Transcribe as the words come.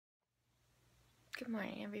Good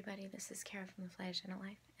morning, everybody. This is Kara from the Fly Channel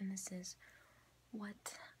Life, and this is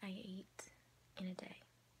what I ate in a day.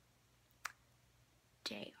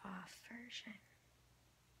 Day off version.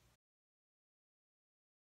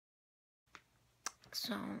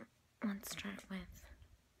 So, let's start with,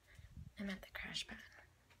 I'm at the crash pad.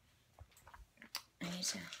 I need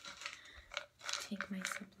to take my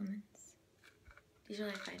supplements. These are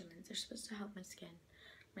like vitamins. They're supposed to help my skin.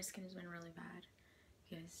 My skin has been really bad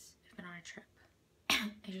because I've been on a trip.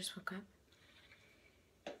 I just woke up.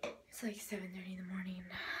 It's like 7:30 in the morning.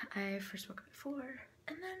 I first woke up at 4,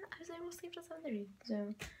 and then I was able to sleep till 7:30.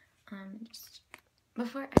 So, just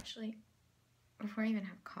before I even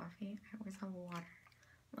have coffee, I always have water,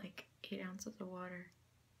 like 8 ounces of water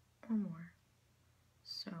or more.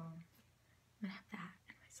 So, I'm gonna have that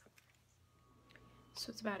in my supplements. So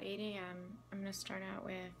it's about 8 a.m. I'm gonna start out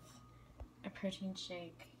with a protein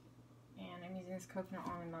shake, and I'm using this coconut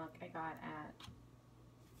almond milk I got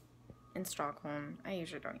in Stockholm. I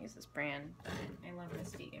usually don't use this brand, but I love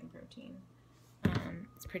this vegan protein.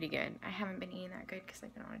 It's pretty good. I haven't been eating that good because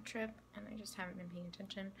I've been on a trip and I just haven't been paying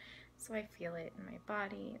attention. So I feel it in my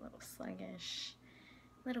body, a little sluggish,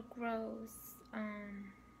 a little gross.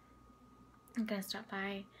 I'm gonna stop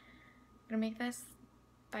by. I'm gonna make this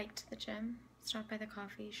bike to the gym, stop by the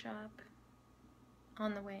coffee shop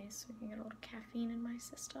on the way so we can get a little caffeine in my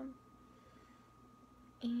system.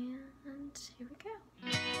 And here we go.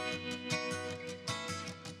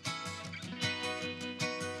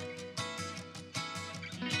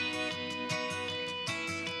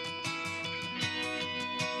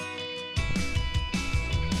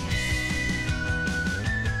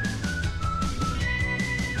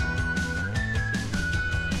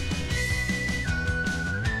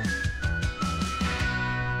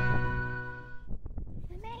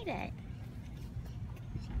 We made it.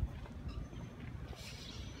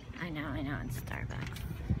 I know, it's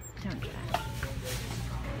Starbucks. Don't try.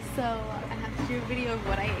 So, I have to do a video of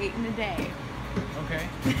what I ate in a day. Okay.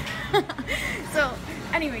 So,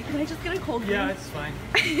 anyway, can I just get a cold drink? Yeah, it's fine.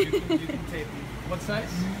 You can take me. What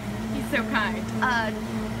size? He's so kind.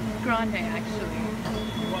 Grande, actually.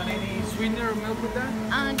 You want any sweetener or milk with that?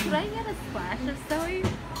 Could I get a splash of soy?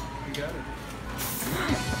 You got it.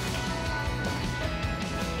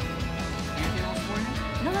 Anything else for you?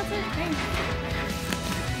 No, that's it. Thanks.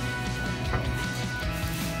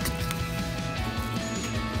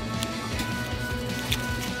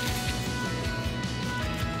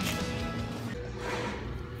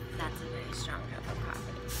 That's a very strong cup of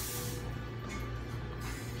coffee.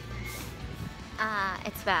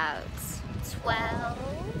 It's about 12,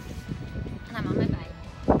 and I'm on my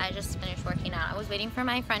bike. I just finished working out. I was waiting for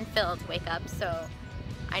my friend Phil to wake up, so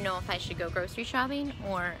I know if I should go grocery shopping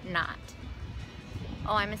or not.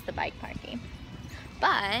 Oh, I missed the bike parking.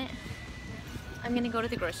 But I'm gonna go to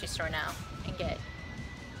the grocery store now and get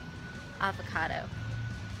avocado,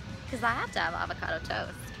 because I have to have avocado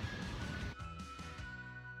toast.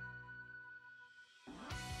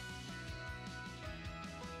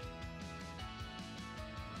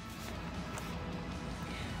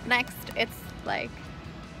 Next, it's like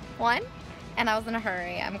 1, and I was in a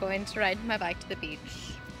hurry. I'm going to ride my bike to the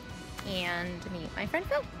beach and meet my friend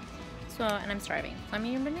Phil. So, and I'm starving, so I'm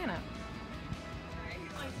eating a banana.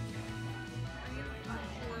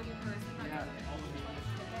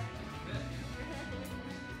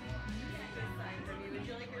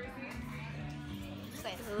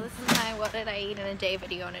 So this is my what did I eat in a day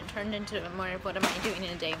video, and it turned into a more what am I doing in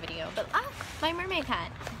a day video. But my mermaid hat.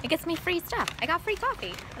 It gets me free stuff. I got free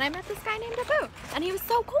coffee, and I met this guy named Abu, and he was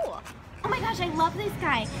so cool. Oh my gosh, I love this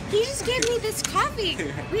guy. He just gave me this coffee.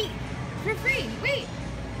 Wait, for free. Wait,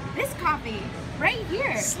 this coffee right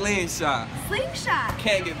here. Slingshot. Slingshot.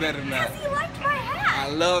 Can't get better than that. Because he liked my hat. I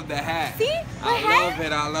love the hat. See? I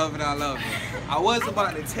love it. I was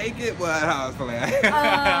about to take it, but I was playing.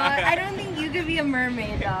 I don't think you could be a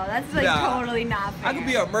mermaid though. That's like totally not fair. I could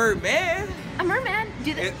be a merman. A merman?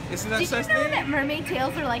 Isn't that Did such you know thing? That mermaid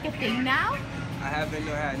tails are like a thing now? I haven't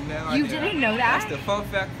know how. You didn't know that? That's the fun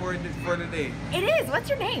fact for the day. It is. What's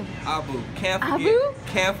your name? Abu. Can't forget. Abu?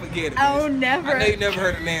 Can't forget it. Oh, never. I know you never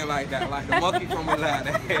heard a name like that, like the monkey from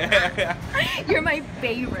Aladdin. You're my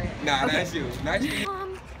favorite. Nah, okay. That's you.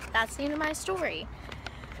 That's the end of my story.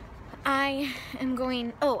 I am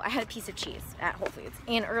going. Oh, I had a piece of cheese at Whole Foods,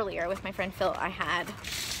 and earlier with my friend Phil, I had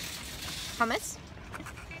hummus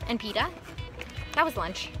and pita. That was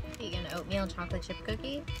lunch. Vegan oatmeal chocolate chip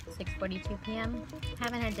cookie, 6:42 p.m.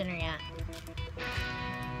 Haven't had dinner yet.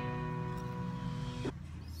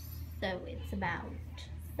 So it's about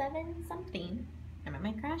 7 something. I'm at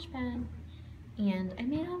my crash pad, and I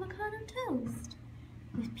made avocado toast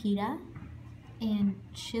with pita and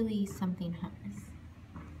chili something hummus.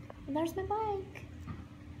 And there's my bike.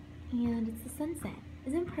 And it's the sunset.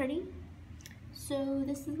 Isn't it pretty? So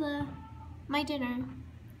this is my dinner.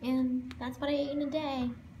 And that's what I ate in a day.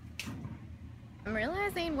 I'm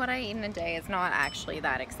realizing what I eat in a day is not actually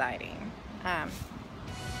that exciting.